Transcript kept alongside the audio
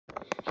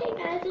Hey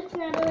guys, it's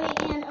Natalie,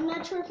 and I'm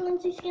not sure if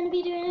Lindsay's going to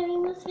be doing any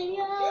in this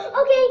video.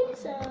 Okay.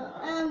 So,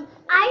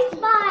 I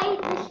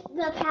spied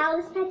the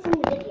palace pets in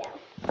the video.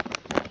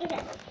 Okay.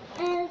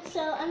 And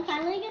so I'm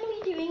finally going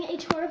to be doing a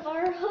tour of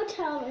our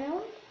hotel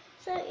room.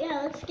 So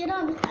yeah, let's get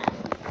on with that.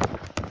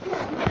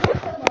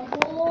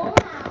 The whole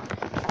house.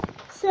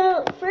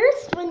 So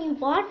first, when you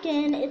walk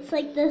in, it's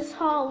like this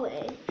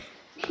hallway.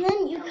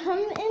 Then you come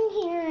in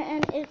here,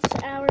 and it's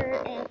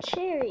our Aunt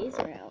Sherry's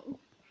room.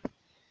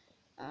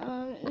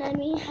 Then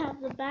we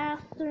have the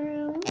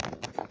bathroom.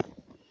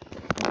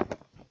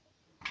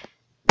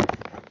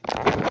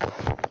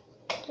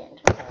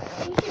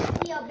 You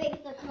can see how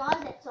big the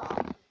closets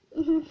are.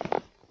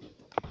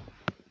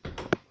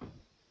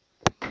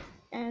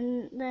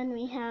 And then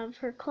we have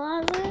her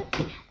closet.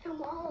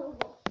 From all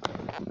over.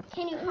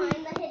 Can you find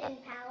the hidden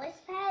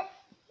palace pet?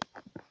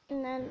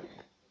 And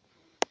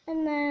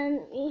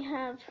then we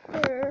have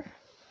her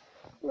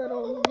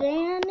little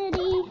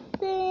vanity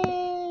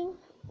thing.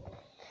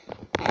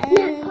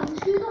 And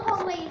through the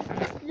hallways.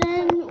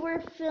 then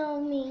we're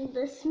filming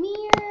this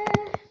mirror.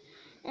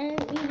 And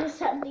we just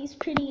have these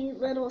pretty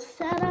little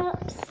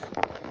setups.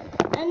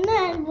 And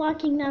then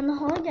walking down the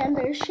hall again,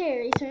 there's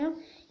Sherry's room.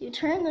 You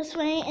turn this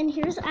way, and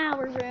here's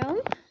our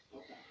room.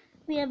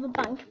 We have a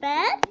bunk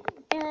bed.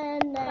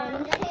 And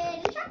then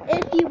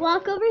if you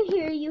walk over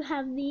here, you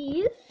have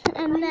these.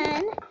 And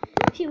then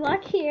if you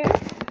walk here,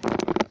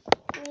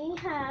 we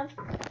have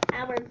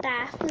our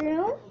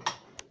bathroom.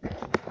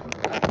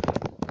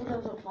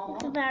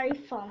 It's very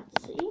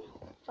fancy.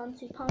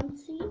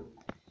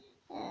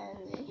 And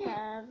we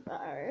have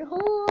our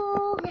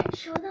whole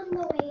Show them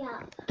the way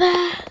up.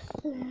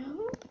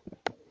 bathroom.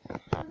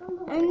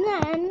 And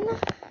then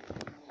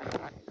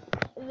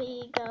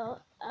we go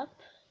up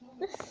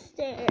the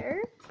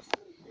stairs.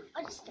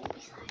 I'll just stay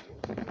beside.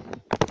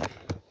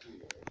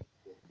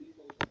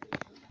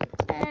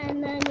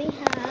 And then we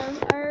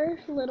have our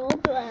little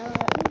dwelling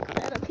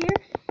set up here.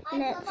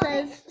 And it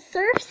says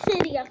Surf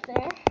City up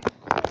there.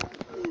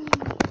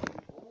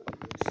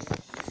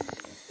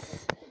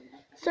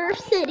 Surf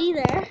City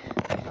there.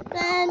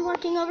 Then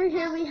walking over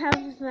here we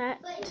have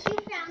that But if you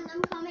found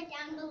them, comment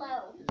down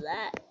below.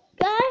 that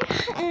guy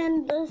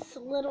and this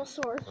little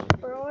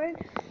surfboard,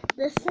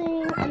 this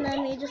thing, and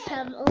then we just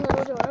have a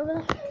little door over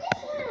there.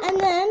 And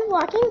then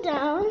walking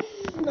down,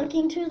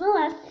 looking to the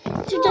left,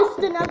 it's just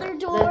another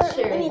door.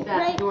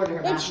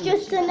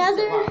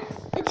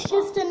 It's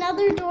just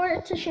another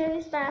door to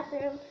Sherry's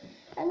bathroom.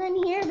 And then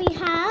here we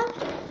have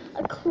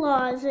a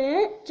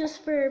closet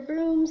just for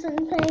brooms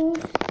and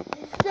things.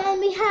 Then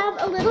we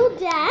have a little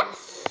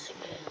desk.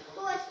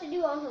 Who wants to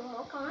do our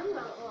homework on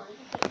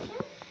vacation?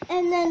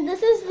 And then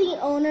this is the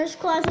owner's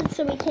closet,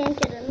 so we can't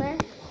get in there.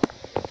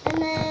 And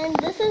then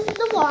this is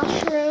the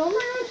washroom.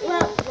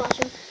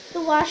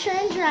 The washer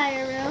and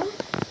dryer room.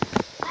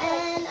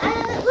 And I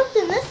haven't looked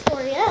in this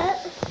door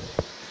yet.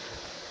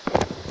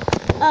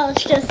 Oh,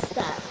 it's just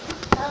that.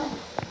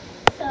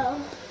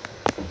 So,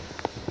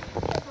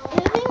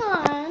 moving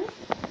on.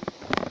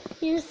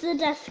 Here's the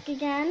desk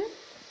again.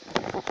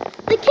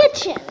 The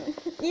kitchen.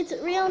 It's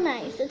real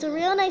nice. It's a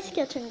real nice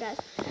kitchen, guys.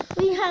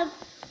 We have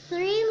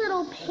 3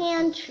 little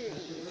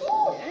pantries.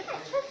 Oh,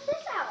 check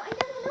this out. I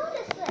never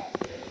noticed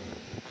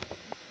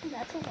this.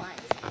 That's a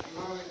wine.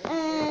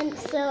 And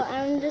so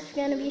I'm just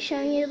going to be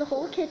showing you the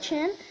whole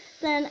kitchen.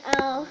 Then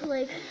I'll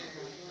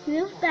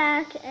move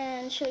back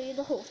and show you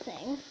the whole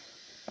thing.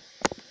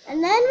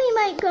 And then we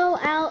might go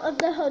out of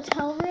the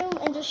hotel room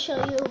and just show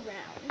you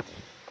around.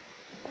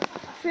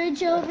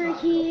 Fridge over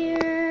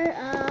here.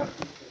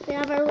 We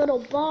have our little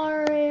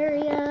bar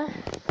area.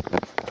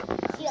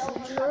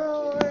 Some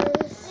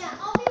drawers. Yeah,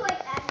 I'll be right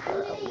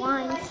back.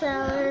 Wine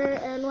cellar,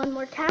 and one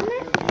more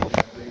cabinet.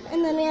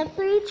 And then we have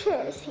 3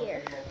 chairs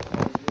here.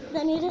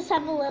 Then you just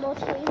have a little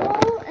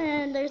table,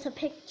 and there's a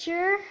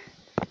picture,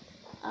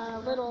 a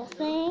little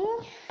thing.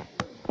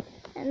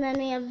 And then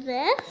we have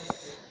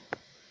this.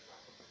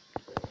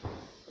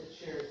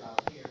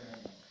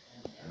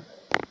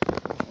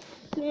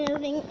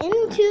 Moving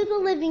into the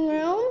living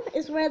room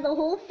is where the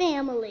whole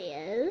family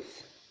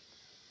is.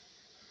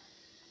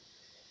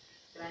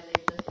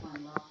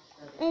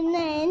 And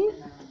then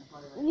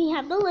we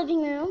have the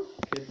living room,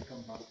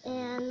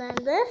 and then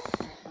this,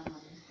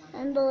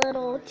 and the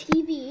little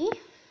TV.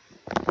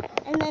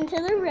 And then to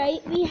the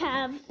right, we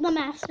have the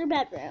master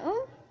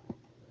bedroom.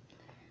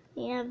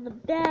 We have the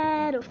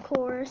bed, of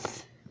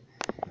course.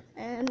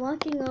 And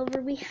walking over,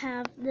 we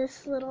have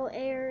this little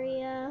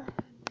area,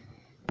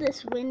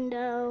 this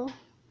window.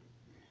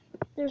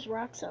 There's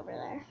rocks over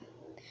there.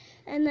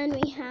 And then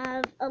we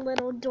have a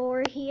little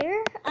door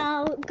here.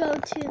 I'll go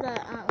to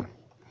the,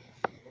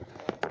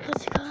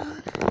 what's it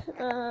called?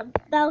 The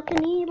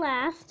balcony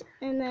last.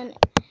 And then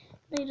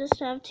they just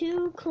have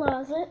 2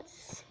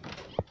 closets.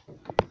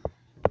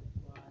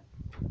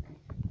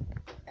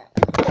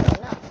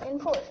 Not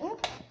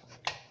important.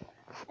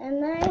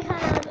 And they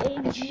have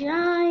a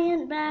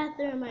giant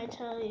bathroom, I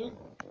tell you.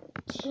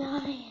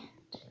 Giant.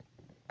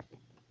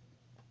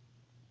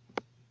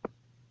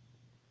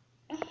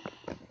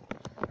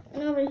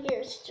 And over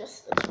here is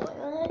just the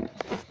toilet.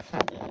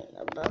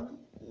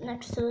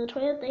 to the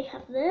toilet, they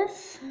have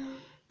this.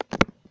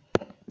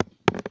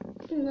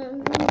 And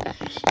then there's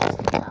just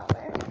a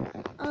shower.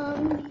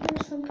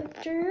 There's some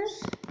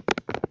pictures.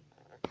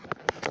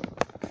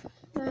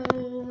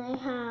 Then they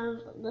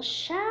have the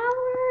shower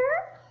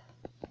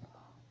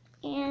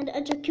and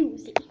a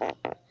jacuzzi.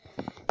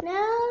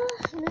 Now,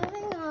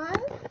 moving on.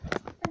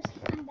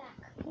 Come back.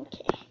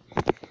 Okay.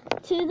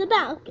 To the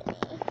balcony.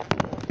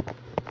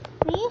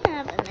 We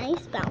have a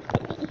nice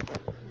balcony.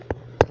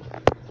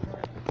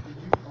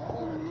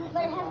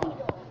 But I have the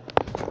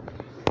door.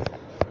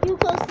 You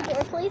close the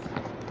door, please.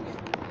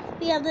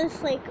 We have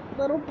this like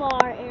little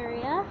bar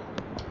area.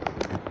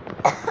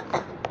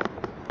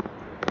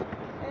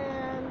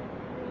 And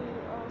we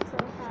also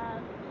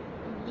have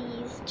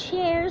these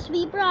chairs.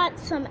 We brought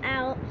some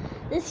out.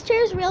 This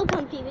chair's real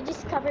comfy. We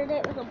just covered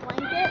it with a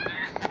blanket.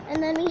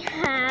 And then we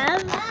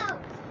have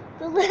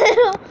the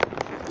little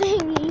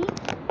thingy.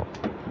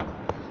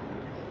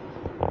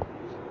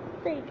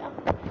 There you go.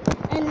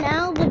 And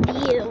now the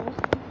view.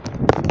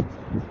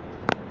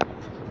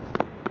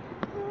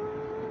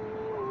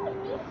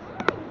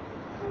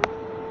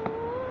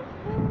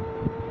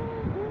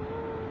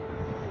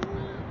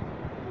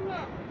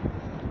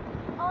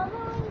 All the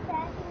way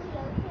back in the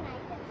ocean, I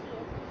can see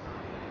it.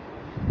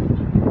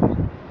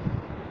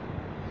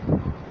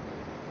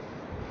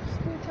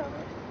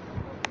 Screwdriver.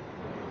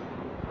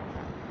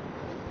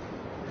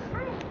 I'm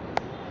scared.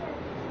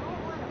 I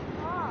don't want to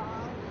fall.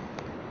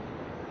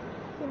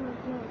 Come on.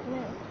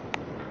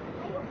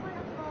 I don't want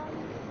to fall.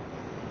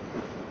 I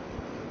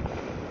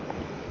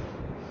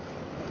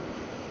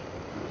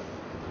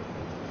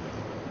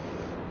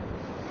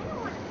don't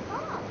want to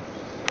fall.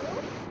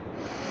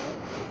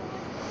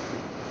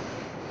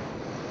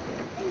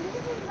 And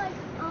this is like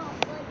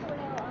where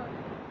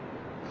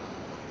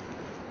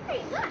Hey,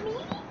 is that me?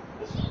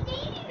 Is she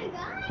dating a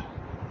guy?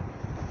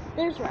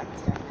 There's Rex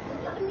down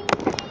Is that me?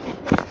 there.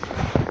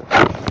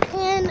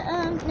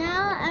 And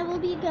now I will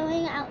be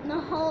going out in the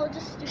hall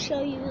just to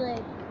show you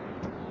like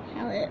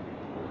how it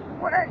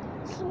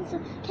works. So,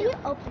 can you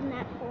open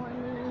that for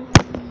me?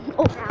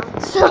 Oh,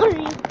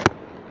 sorry.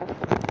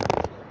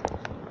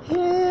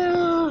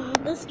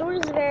 This door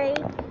is very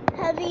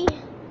heavy.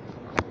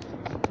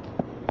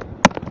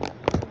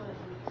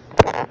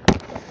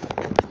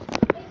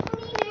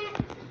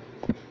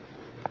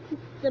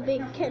 The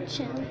big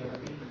kitchen.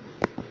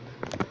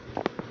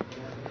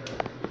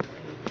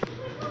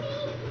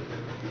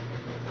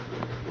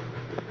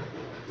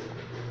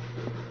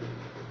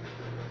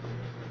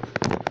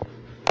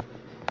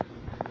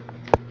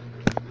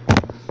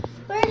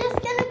 We're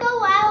just gonna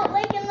go out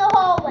like in the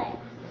hallway.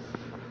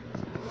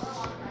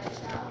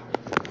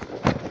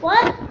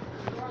 What?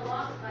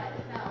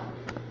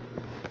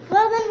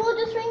 Well, then we'll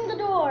just ring the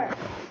door.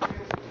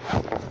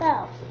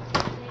 So,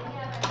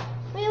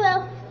 we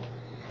will.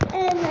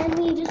 And then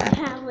we just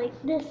have like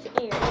this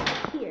area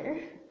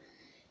here.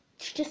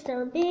 It's just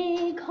a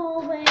big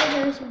hallway.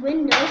 There's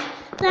windows.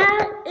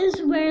 That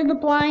is where the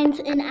blinds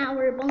in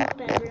our bunk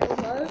bedroom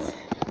was.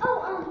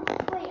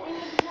 Wait, I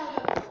need to tell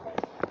them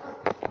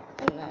something.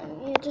 And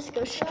then you just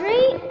go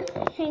straight.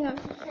 Hang on.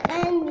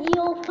 And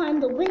you'll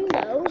find the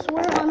windows.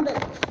 We're on the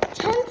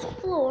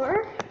 10th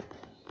floor.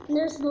 And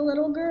there's the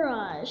little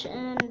garage.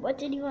 And what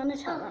did you want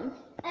to tell them?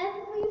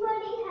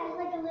 Everybody has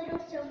like a little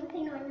silver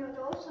thing on your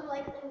door, so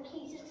like in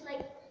case it's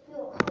like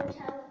your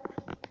hotel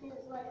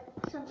is like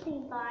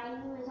something by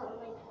you is on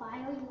like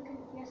fire, you can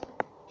just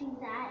do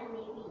that and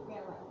maybe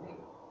they'll let in.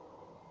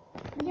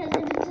 Because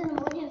if it's an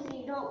emergency,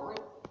 you don't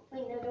like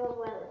ring the door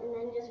well and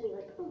then just be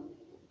like, oh.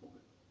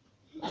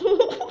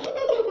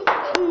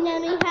 And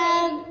then we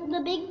have the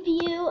big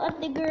view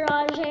of the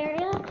garage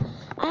area.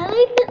 I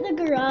like the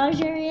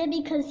garage area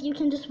because you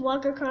can just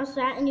walk across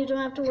that and you don't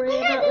have to worry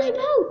about like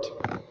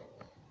boat.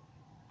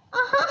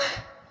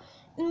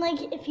 And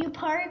like if you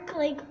park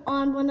like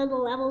on one of the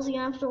levels, you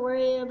don't have to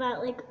worry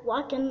about like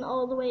walking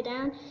all the way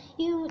down.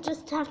 You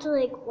just have to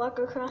like walk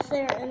across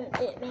there, and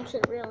it makes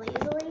it real easy.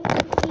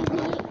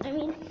 I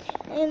mean,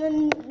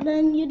 and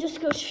then you just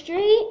go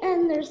straight,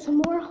 and there's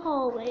some more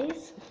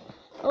hallways.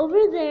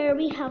 Over there,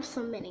 we have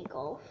some mini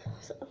golf.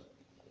 So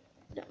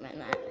don't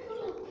mind that.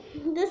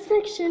 This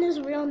section is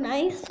real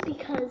nice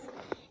because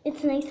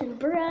it's nice and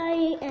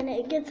bright, and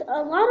it gets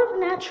a lot of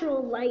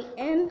natural light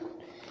in.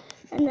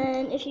 And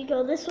then if you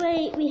go this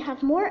way, we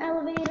have more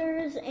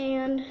elevators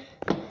and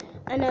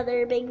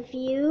another big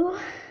view.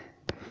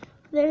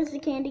 There's the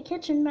candy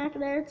kitchen back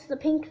there. It's the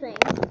pink thing.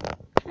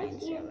 I can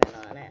zoom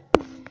in on it.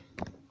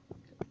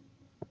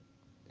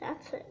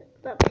 That's it,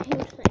 the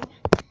pink thing.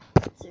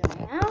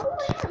 Zooming out.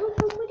 Look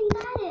how pretty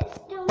that is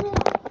down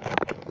there.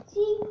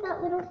 See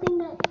that little thing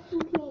that you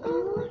can do?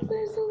 Oh, look,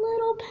 there's a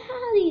little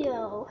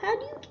patio. How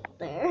do you get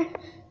there?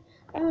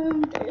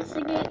 There's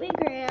the Gateway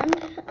Grand.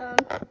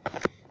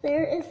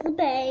 There is the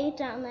bay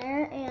down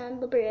there and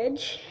the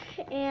bridge.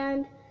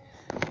 And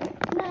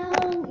now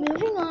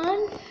moving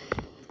on,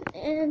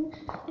 and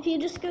if you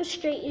just go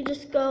straight, you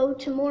just go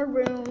to more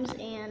rooms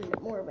and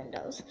more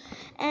windows.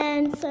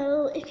 And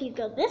so if you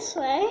go this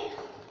way,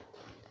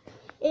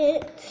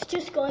 it's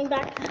just going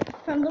back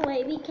from the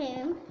way we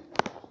came.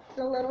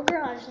 The little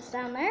garage is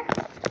down there.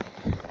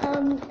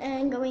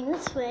 And going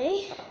this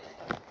way.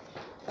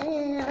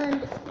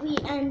 And we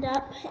end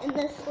up in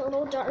this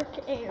little dark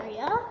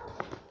area.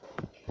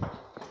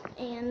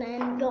 And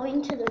then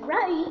going to the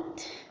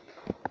right,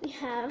 we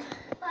have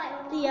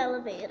the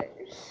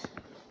elevators.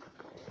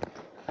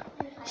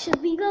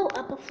 Should we go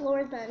up a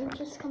floor then?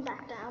 Just come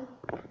back down.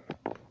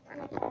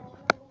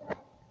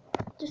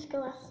 Just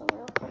go ask them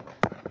real quick.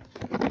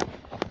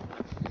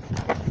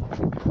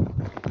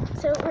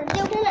 So we're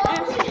just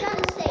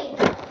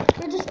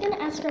gonna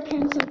ask our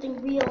parents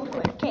something real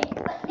quick. Okay,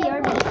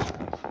 BRB.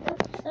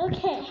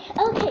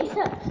 Okay,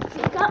 so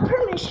we got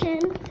permission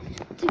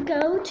to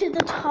go to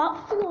the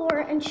top floor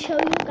and show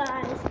you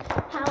guys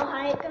how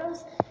high it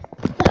goes.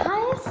 The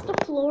highest the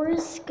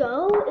floors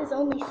go is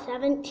only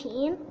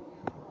 17.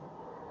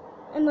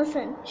 And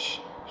listen, shh,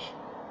 shh.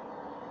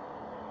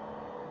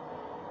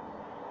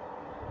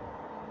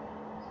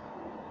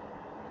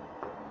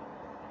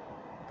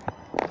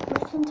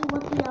 Listen to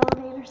what the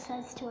elevator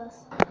says to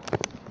us.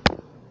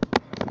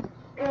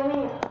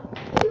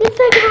 It's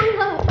like going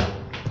up.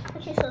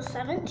 Okay, so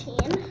 17.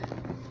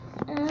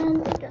 And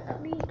we're gonna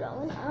be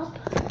going up.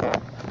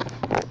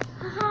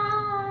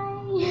 Hi.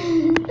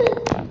 And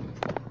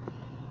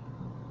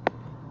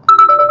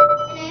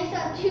I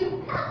saw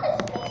two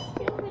palaces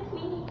still with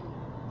me.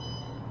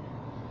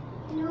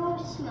 No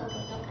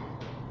smoking, okay.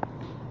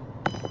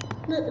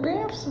 They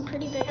have some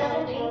pretty big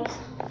elevators.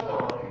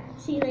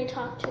 See, they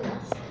talk to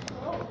us.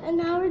 And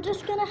now we're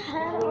just gonna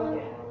head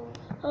on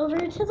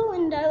over to the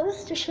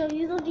windows to show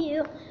you the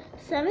view.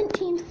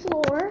 17th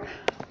floor.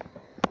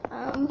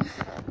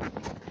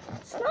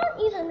 It's not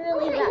even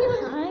really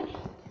that high.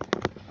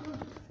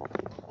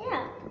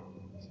 Yeah,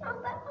 it's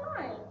not that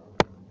high.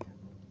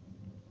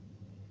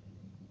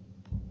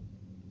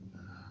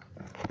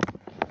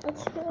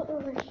 Let's go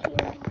over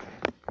here.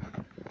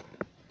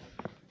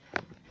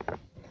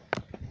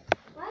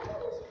 Why does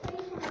this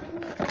place remind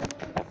me of the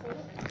city?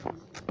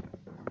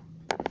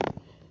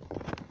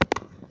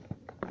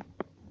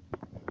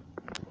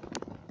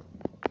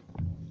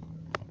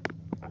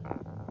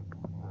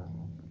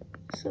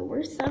 So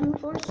we're 7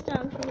 floors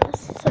down from this.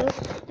 So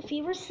if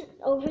you were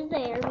over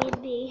there,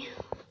 we'd be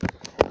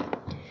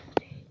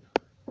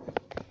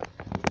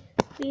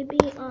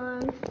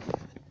on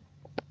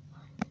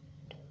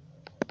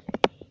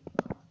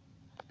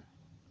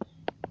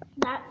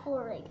that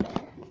floor right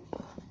there.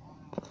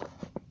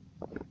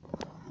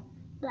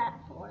 That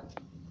floor.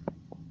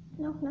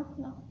 No.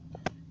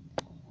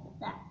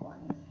 That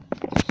one.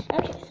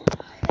 Okay, so.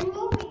 And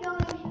we'll be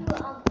going to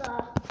the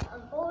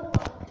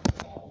boardwalk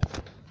today.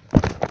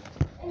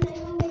 And then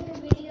we'll make a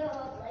video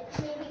of like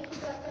maybe if we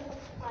got some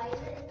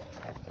surprises.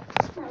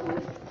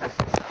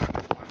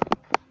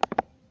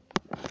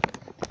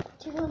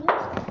 Do you want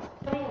this?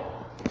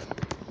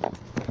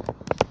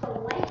 So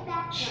like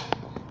that.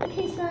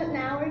 Okay, so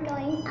now we're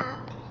going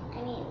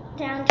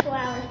down to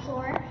our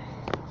floor.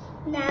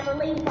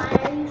 Natalie, why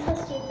are you so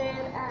stupid?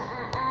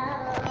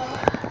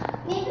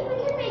 Maybe we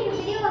can make a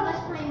video of us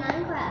playing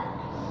Minecraft.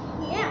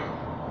 Yeah.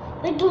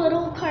 Like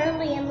little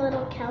Carly and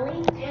little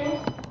Kelly.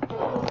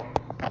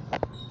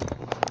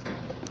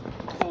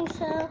 Okay,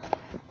 so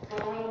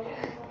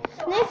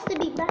nice to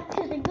be back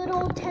to the good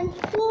old 10th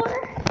floor.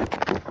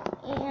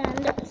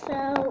 And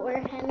so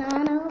we're heading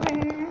on over.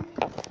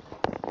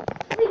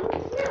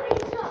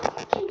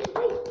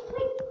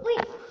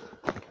 Wait.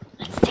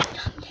 Let's ding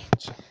dong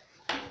ditch.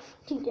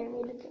 Do you dare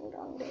me to ding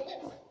dong ditch?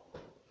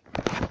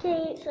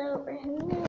 Okay, so we're heading